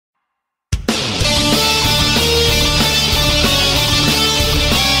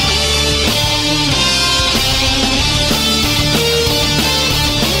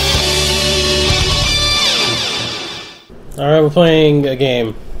Alright, we're playing a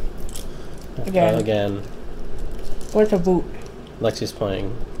game. Again. What's a boot? Lexi's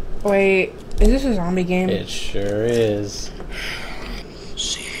playing. Wait, is this a zombie game? It sure is.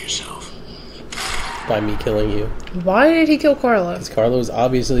 Save yourself. By me killing you. Why did he kill Carla? Because Carlo is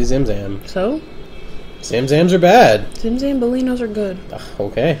obviously Zimzam. So? Zimzams are bad. Zimzambolinos are good.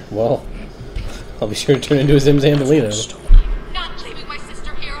 Okay, well, I'll be sure to turn into a Zimzambolino. Not leaving my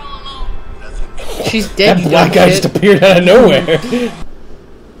sister here all alone. She's dead. That black guy just appeared out of nowhere.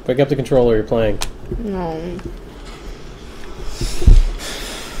 Pick up the controller, you're playing. No.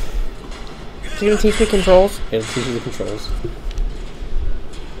 You gonna teach me controls? Yeah, let's teach you the controls.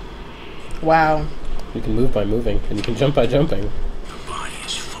 Wow. You can move by moving, and you can jump by jumping. The body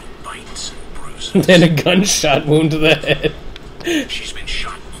is full of bites and bruises. And a gunshot wound to the head. She's been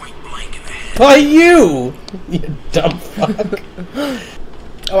shot point blank in the head. By you! You dumb fuck.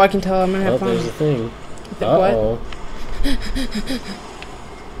 Oh, I can tell I'm gonna have fun. There's a thing. The Uh-oh.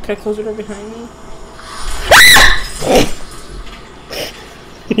 Can I close the door behind me?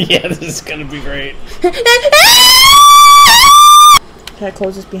 Yeah, this is gonna be great. Can I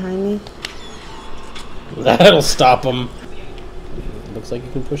close this behind me? That'll stop him. Looks like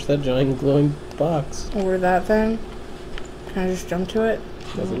you can push that giant glowing box. Or that thing? Can I just jump to it?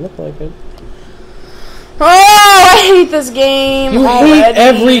 Doesn't look like it. Oh, I hate this game. You hate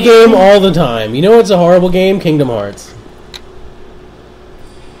every game all the time. You know what's a horrible game? Kingdom Hearts.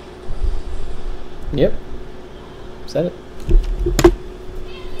 Yep. Said it.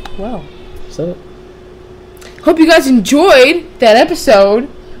 Wow. Said it. Hope you guys enjoyed that episode.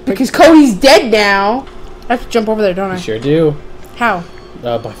 Because Cody's dead now. I have to jump over there, don't I? You sure do. How?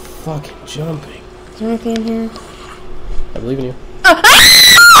 By fucking jumping. Is there anything in here? I believe in you.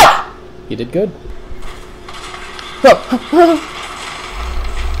 You did good. Run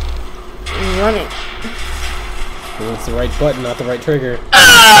it. Well, it's the right button, not the right trigger.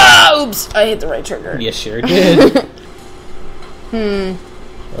 Oops, I hit the right trigger. You sure did.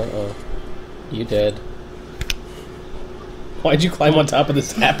 Uh-oh. You dead. Why'd you climb on top of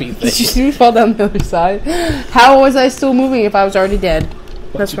this happy thing? Did you see me fall down the other side? How was I still moving if I was already dead?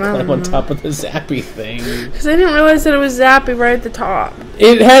 That's what I climb on remember. top of the zappy thing. Because I didn't realize that it was zappy right at the top.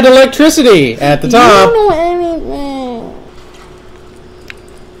 It had electricity at the top. I don't know anything.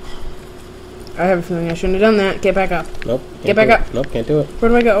 I have a feeling I shouldn't have done that. Get back up. Nope. Get back up. Nope, can't do it. Where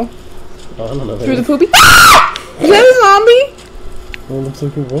do I go? Oh, I don't know. Through the poopy? Is that a zombie? Well, it looks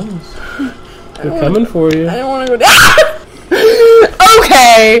like it was. They're coming for you. I don't want to go down.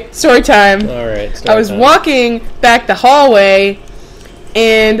 Okay, story time. Alright, I was walking back the hallway,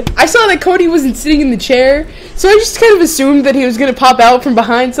 and I saw that Cody wasn't sitting in the chair, so I just kind of assumed that he was going to pop out from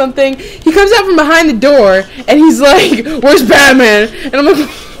behind something. He comes out from behind the door, and he's like, "Where's Batman?" And I'm like,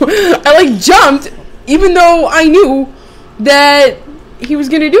 I like jumped, even though I knew that he was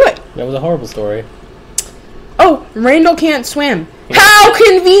going to do it. That was a horrible story. Oh, Randall can't swim. How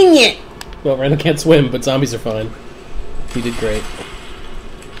convenient! Well, Randall can't swim, but zombies are fine. He did great.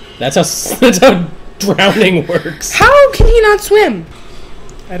 That's how drowning works. How can he not swim?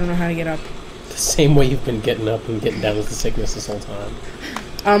 I don't know how to get up. The same way you've been getting up and getting down with the sickness this whole time.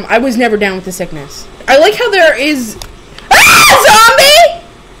 I was never down with the sickness. I like how there is... zombie!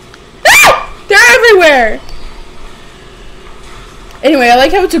 They're everywhere! Anyway, I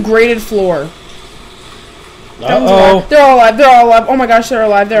like how it's a graded floor. Uh-oh. They're all alive. They're all alive. Oh my gosh, they're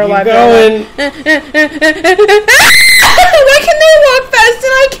alive. They're alive. Keep going. Why can they walk fast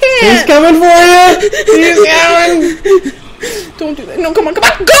and I can't? He's coming for you. He's coming. Don't do that. No, come on, come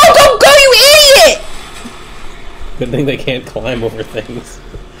on. Go, go, go, you idiot! Good thing they can't climb over things.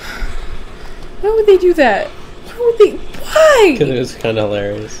 Why would they do that? Why would they? Why? Because it was kind of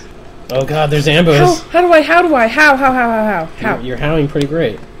hilarious. Oh god, there's ambush. How do I? How? You're howling pretty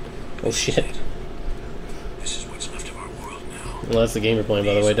great. Oh shit. This is what's left of our world now. Well, that's the game you're playing,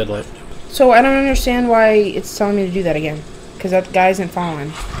 by the way, Deadlight. So I don't understand why it's telling me to do that again. Because that guy isn't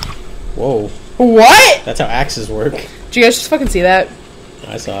falling. Whoa. What? That's how axes work. Did you guys just fucking see that?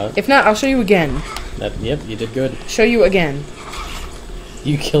 I saw it. If not, I'll show you again. Yep, you did good. Show you again.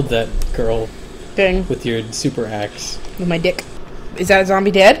 You killed that girl Thing. with your super axe. With my dick. Is that a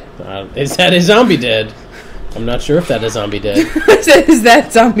zombie dead? Is that a zombie dead? I'm not sure if that is zombie dead. Is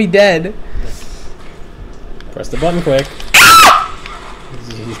that zombie dead? Press the button quick.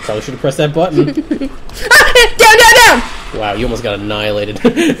 You probably should have pressed that button. Down! Wow, you almost got annihilated.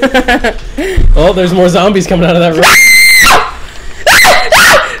 Oh, there's more zombies coming out of that room.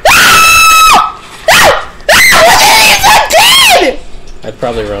 I'd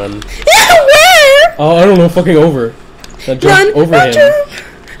probably run. Yeah, where? Oh, I don't know, fucking over. Now jump over him.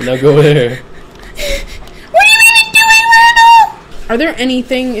 Now go there. What are you even doing, Randall? Are there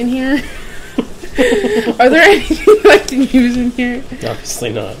anything in here? Are there anything I can use in here?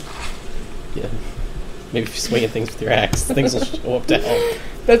 Obviously not. Yeah. Maybe if you're swinging things with your axe, things will show up to help.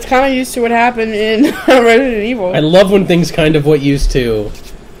 That's kind of used to what happened in Resident Evil. I love when things kind of what used to.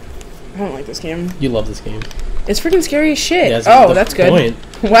 I don't like this game. You love this game. It's freaking scary as shit. Yeah, oh, that's good. Point.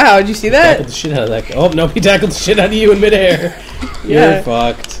 Wow, did you see that? Tackled the shit out of that guy. Oh, no, he tackled the shit out of you in midair. Yeah. You're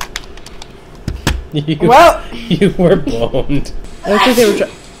fucked. Well. You were boned. I don't think they were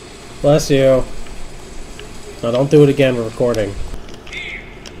Bless you. No, don't do it again, we're recording.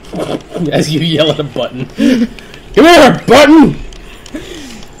 As you yell at a button. Come here, button!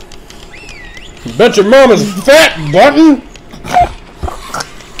 Bet your mama's fat, button!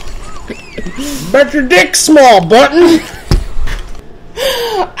 Bet your dick's small, button!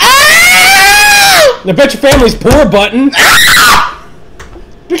 I bet your family's poor, button!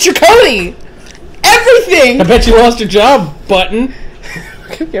 But you're Cody! Everything! I bet you lost your job, button!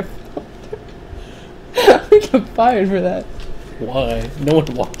 I'm gonna get fired for that. Why? No one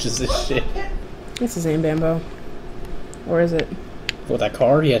watches this shit. It's a Zambambo. Or is it? What, that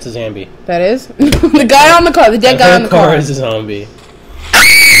car? Yeah, it's a zombie. That is? The guy on the car, the dead guy on the car. Is a zombie.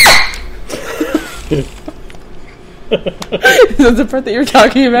 Is that the part that you were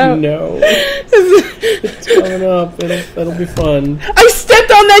talking about? No. It's coming up. It'll be fun. I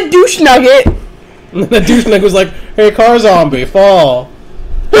stepped on that douche nugget! And the douche nugget was like, hey, car zombie, fall.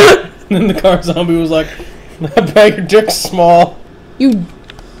 And then the car zombie was like, I bet your dick's small. You...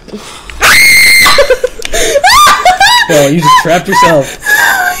 Well, you just trapped yourself.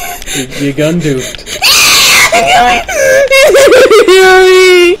 You gun duped.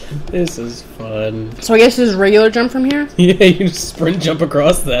 This is fun. So I guess this is regular jump from here? Yeah, you just sprint jump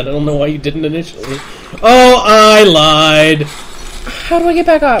across that. I don't know why you didn't initially. Oh, I lied. How do I get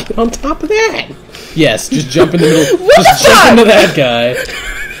back up? On top of that. Yes, just jump in the middle. What just the jump fuck? into that guy.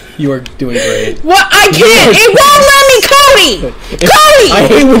 You are doing great. What? I can't! It won't let me, Cody! Cody! I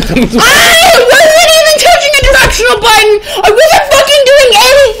hate when things. I wasn't even touching a directional button! I wasn't fucking doing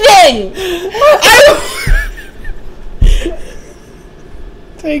anything!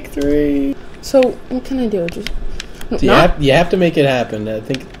 Take 3. So, what can I do? Just... So you have to make it happen. I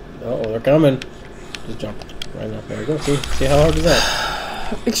think. Oh, they're coming. Just jump right up. There we go. See how hard is that?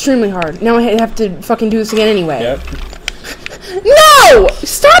 Extremely hard. Now I have to fucking do this again anyway. Yep. No!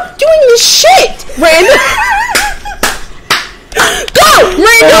 Stop doing this shit! Random! Go!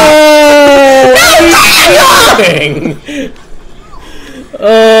 Random!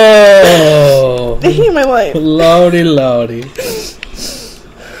 Oh! I hate my life. Lordy.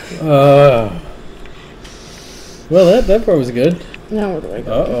 Well, that part was good. Now where do I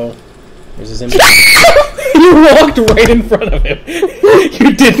go? Uh-oh. There's his image. You walked right in front of him.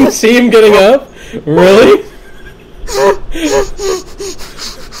 You didn't see him getting up? Really?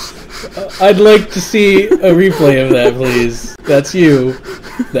 I'd like to see a replay of that, please. That's you.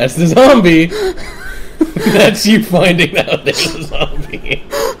 That's the zombie. That's you finding out there's a zombie.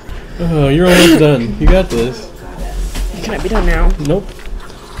 Oh, you're almost done. You got this. Can I be done now? Nope.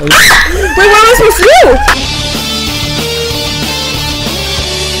 Wait, what am I supposed to do?